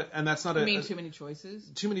 that's not You mean too many choices?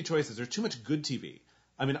 Too many choices. There's too much good TV.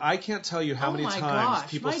 I mean, I can't tell you how many times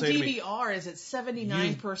people say to me, my DVR is at 79%.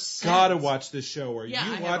 You've got to watch this show. Are you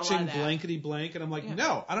watching blankety blank? And I'm like,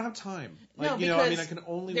 no, I don't have time. Like, because I can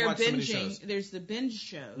only watch so many shows. There's the binge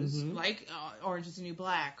shows, like Orange is the New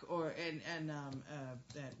Black, and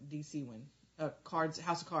that DC one,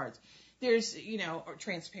 House of Cards. There's, or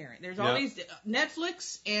Transparent. There's all these,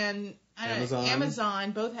 Netflix and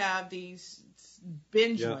Amazon both have these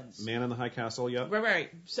binge ones. Man in the High Castle,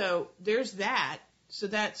 Right. So there's that. So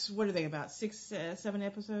that's, what are they, about 6, 7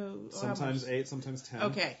 episodes? Sometimes 8, sometimes 10.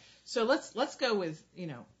 Okay, so let's go with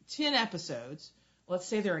 10 episodes. Let's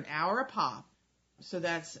say they're an hour a pop. So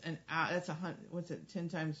that's that's 100. What's it? 10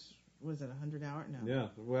 times? Was it 100 hours? No. Yeah.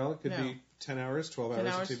 Well, it could be 10 hours, 12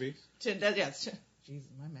 hours of TV. 10. Jesus,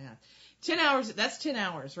 my math. 10 hours. That's 10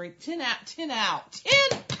 hours, right? 10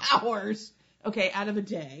 hours. Okay, out of a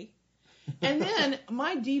day. And then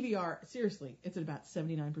my DVR, seriously, it's at about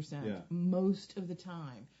 79% most of the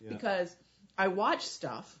time because I watch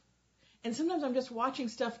stuff, and sometimes I'm just watching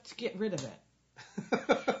stuff to get rid of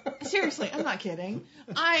it. Seriously, I'm not kidding.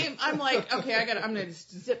 I'm like, okay, I'm gonna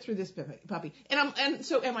just zip through this puppy, and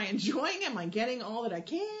so am I enjoying? Am I getting all that I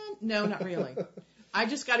can? No, not really. I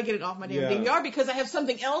just got to get it off my damn DVR because I have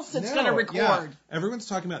something else that's going to record. Yeah. Everyone's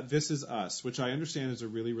talking about This Is Us, which I understand is a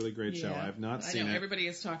really, really great show. I have not seen it. Everybody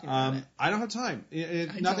is talking about it. I don't have time.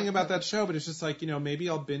 Nothing about that show, but it's just like, maybe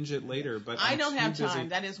I'll binge it later. But I don't have time.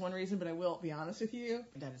 That is one reason, but I will be honest with you.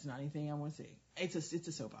 That is not anything I want to see. It's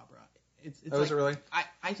a soap opera. It's is it really?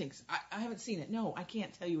 I think so. I haven't seen it. No, I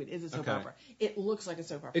can't tell you it is a soap opera. It looks like a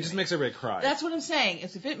soap opera. It just makes everybody cry. That's what I'm saying.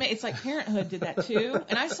 It's like Parenthood did that too.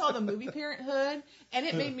 And I saw the movie Parenthood, and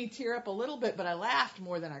it made me tear up a little bit, but I laughed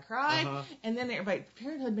more than I cried. And then everybody,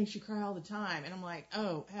 Parenthood makes you cry all the time. And I'm like,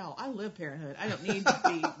 oh, hell, I live Parenthood. I don't need to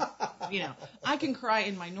be, I can cry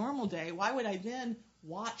in my normal day. Why would I then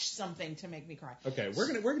watch something to make me cry? Okay, we're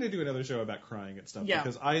gonna do another show about crying at stuff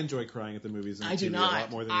because I enjoy crying at the movies and TV a lot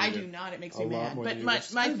more than you do. I do not. It makes me mad. But my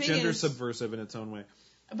thing is gender subversive in its own way.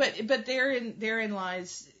 But therein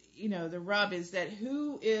lies, the rub is that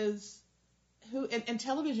who and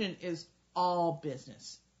television is all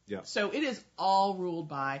business. Yeah. So it is all ruled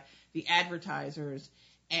by the advertisers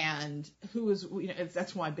and who is,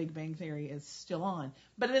 that's why Big Bang Theory is still on.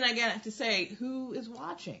 But then I have to say, who is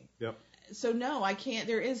watching? Yep. So no, I can't.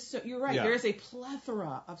 You're right. Yeah. There is a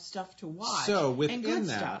plethora of stuff to watch. So within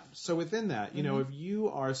that, if you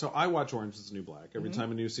are, I watch Orange is the New Black every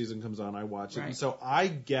time a new season comes on. I watch it, and so I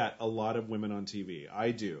get a lot of women on TV.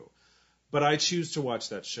 I do, but I choose to watch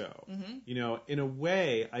that show. In a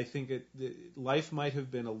way, I think life might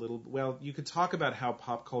have been a little. Well, you could talk about how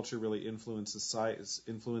pop culture really influences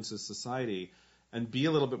society, and be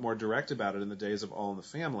a little bit more direct about it in the days of All in the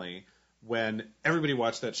Family, when everybody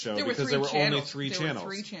watched that show because there were only 3 channels. There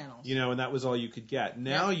were 3 channels. And that was all you could get.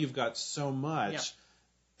 Now you've got so much. Yep.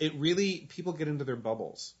 It really, people get into their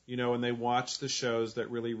bubbles, and they watch the shows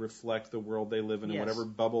that really reflect the world they live in and whatever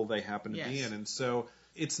bubble they happen to be in. And so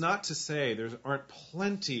it's not to say there aren't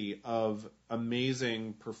plenty of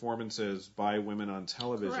amazing performances by women on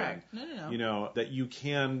television. Correct. No. You know, that you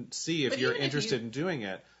can see if you're interested in doing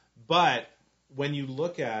it. But when you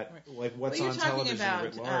look at like what's on television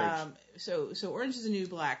writ large, so Orange is the New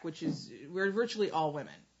Black, which is we're virtually all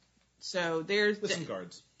women. So there's with some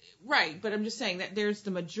guards, right? But I'm just saying that there's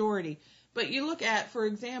the majority. But you look at, for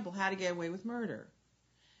example, How to Get Away with Murder.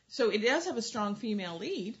 So it does have a strong female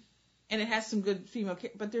lead, and it has some good female,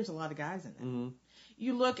 but there's a lot of guys in it. Mm-hmm.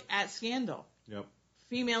 You look at Scandal. Yep.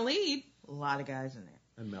 Female lead, a lot of guys in there.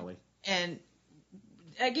 And Melly. And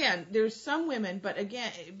again, there's some women, but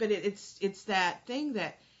it's that thing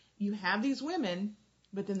that you have these women,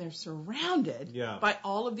 but then they're surrounded by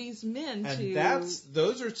all of these men. And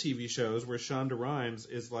those are TV shows where Shonda Rhimes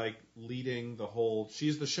is like leading the whole.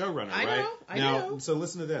 She's the showrunner, right? I know. So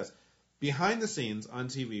listen to this. Behind the scenes on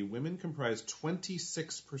TV, women comprise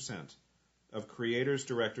 26% of creators,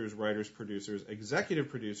 directors, writers, producers, executive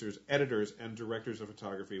producers, editors, and directors of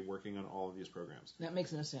photography working on all of these programs. That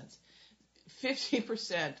makes no sense.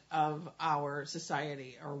 50% of our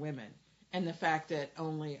society are women, and the fact that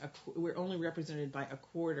we're only represented by a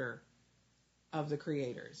quarter of the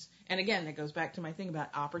creators. And again, that goes back to my thing about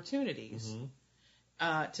opportunities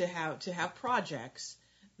to have projects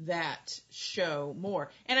that show more.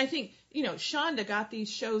 And I think, Shonda got these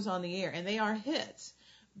shows on the air, and they are hits.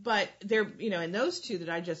 But they're, and those two that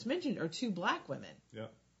I just mentioned are two black women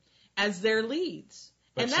as their leads.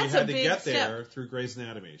 But and she that's had a to big get step. there through Grey's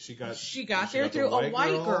Anatomy. She got there through a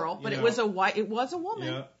white girl, but it was a woman.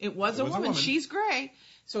 Yeah, it was a woman. She's gray,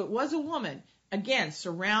 so it was a woman. Again,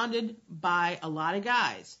 surrounded by a lot of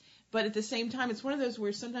guys. But at the same time, it's one of those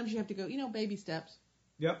where sometimes you have to go, baby steps.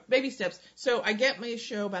 Yep. Baby steps. So I get me a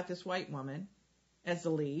show about this white woman as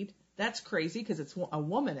the lead. That's crazy because it's a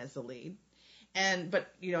woman as the lead.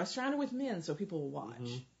 But it's surrounded with men, so people will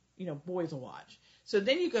watch. Mm-hmm. Boys will watch. So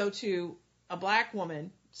then you go to a black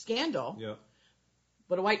woman, Scandal,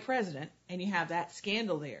 but a white president, and you have that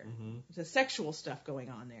scandal there. Mm-hmm. There's sexual stuff going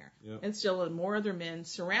on there. Yep. And still more other men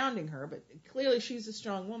surrounding her, but clearly she's a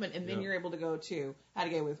strong woman. And then you're able to go to How to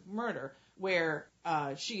Get Away with Murder, where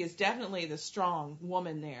she is definitely the strong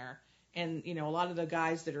woman there. And, a lot of the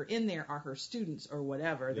guys that are in there are her students or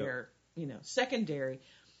whatever. Yep. They're, secondary.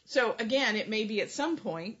 So, again, it may be at some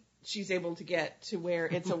point she's able to get to where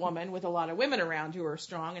it's a woman with a lot of women around who are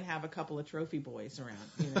strong and have a couple of trophy boys around,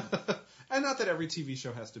 And not that every TV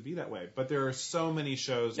show has to be that way, but there are so many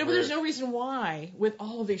shows. No, but there's no reason why, with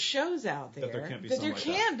all of these shows out there, that there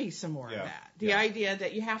can be some more of that. The idea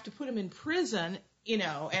that you have to put them in prison,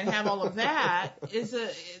 and have all of that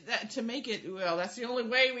to make it, that's the only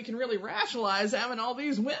way we can really rationalize having all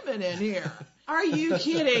these women in here. Are you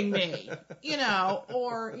kidding me?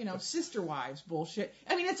 Or, sister wives bullshit.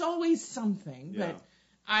 I mean, it's always something, but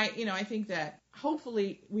I think that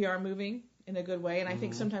hopefully we are moving in a good way, and I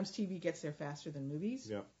think sometimes TV gets there faster than movies.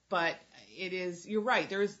 Yeah. But you're right.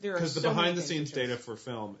 There are so many because the behind the scenes data for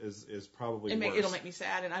film is probably worse. It'll make me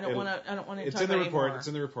sad, and I don't want to talk about it It's in the report. Anymore. It's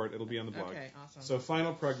in the report. It'll be on the blog. Okay, awesome. So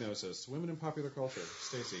final prognosis: women in popular culture.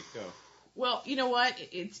 Stacey, go. Well, you know what?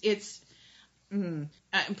 I'm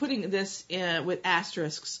putting this with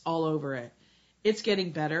asterisks all over it. It's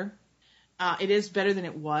getting better. It is better than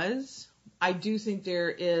it was. I do think there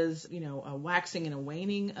is, a waxing and a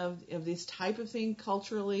waning of this type of thing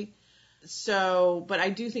culturally. So, but I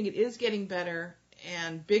do think it is getting better.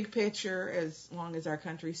 And big picture, as long as our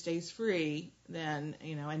country stays free, then,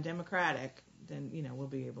 and democratic, then, we'll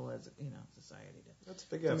be able as, society That's a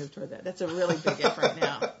big F. move toward that. That's a really big F right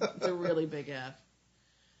now. It's a really big F.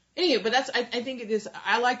 Anyway, but I think it is,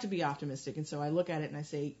 I like to be optimistic, and so I look at it and I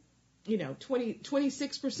say,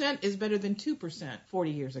 26% is better than 2%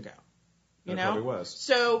 40 years ago. It probably was.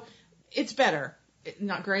 So it's better.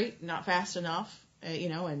 Not great, not fast enough,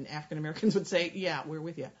 and African Americans would say, yeah, we're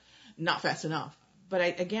with you. Not fast enough.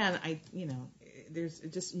 But there's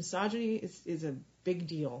just misogyny is a big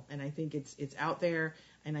deal, and I think it's out there,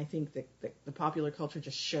 and I think that the popular culture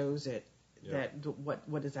just shows it. Yeah. That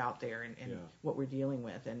what is out there and what we're dealing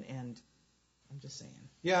with, and I'm just saying.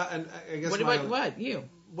 Yeah, and I guess what you?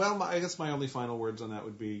 Well, I guess my only final words on that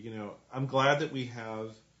would be, I'm glad that we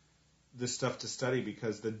have this stuff to study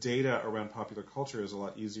because the data around popular culture is a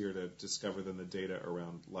lot easier to discover than the data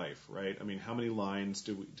around life, right? I mean, how many lines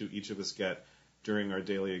do each of us get during our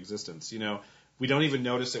daily existence? We don't even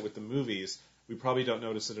notice it with the movies. We probably don't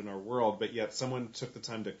notice it in our world, but yet someone took the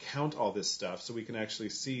time to count all this stuff so we can actually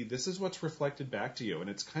see this is what's reflected back to you, and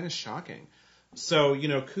it's kind of shocking. So,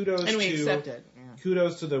 kudos and we to accept it. Yeah.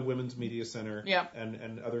 Kudos to the Women's Media Center Yep.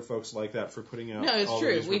 and other folks like that for putting out. No, it's all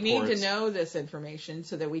true. These we reports. need to know this information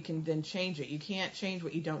so that we can then change it. You can't change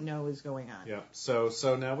what you don't know is going on. Yeah. So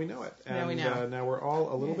now we know it. And now we know. Now we're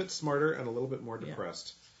all a little bit smarter and a little bit more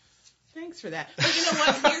depressed. Thanks for that. But you know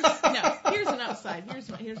what? Here's an upside.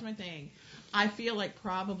 Here's my thing. I feel like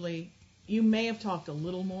probably you may have talked a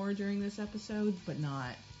little more during this episode, but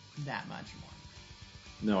not that much more.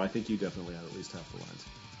 No, I think you definitely had at least half the lines.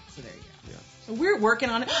 So there you go. Yeah. So we're working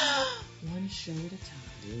on it one show at a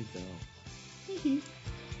time. There you go.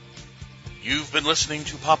 You've been listening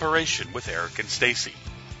to Popperation with Eric and Stacey.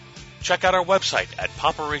 Check out our website at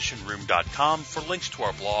popperationroom.com for links to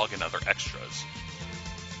our blog and other extras.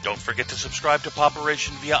 Don't forget to subscribe to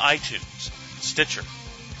Popperation via iTunes, Stitcher,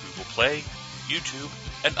 Google Play,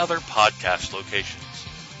 YouTube, and other podcast locations.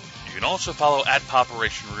 You can also follow at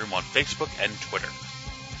Popperation Room on Facebook and Twitter.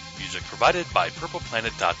 Music provided by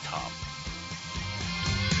purpleplanet.com.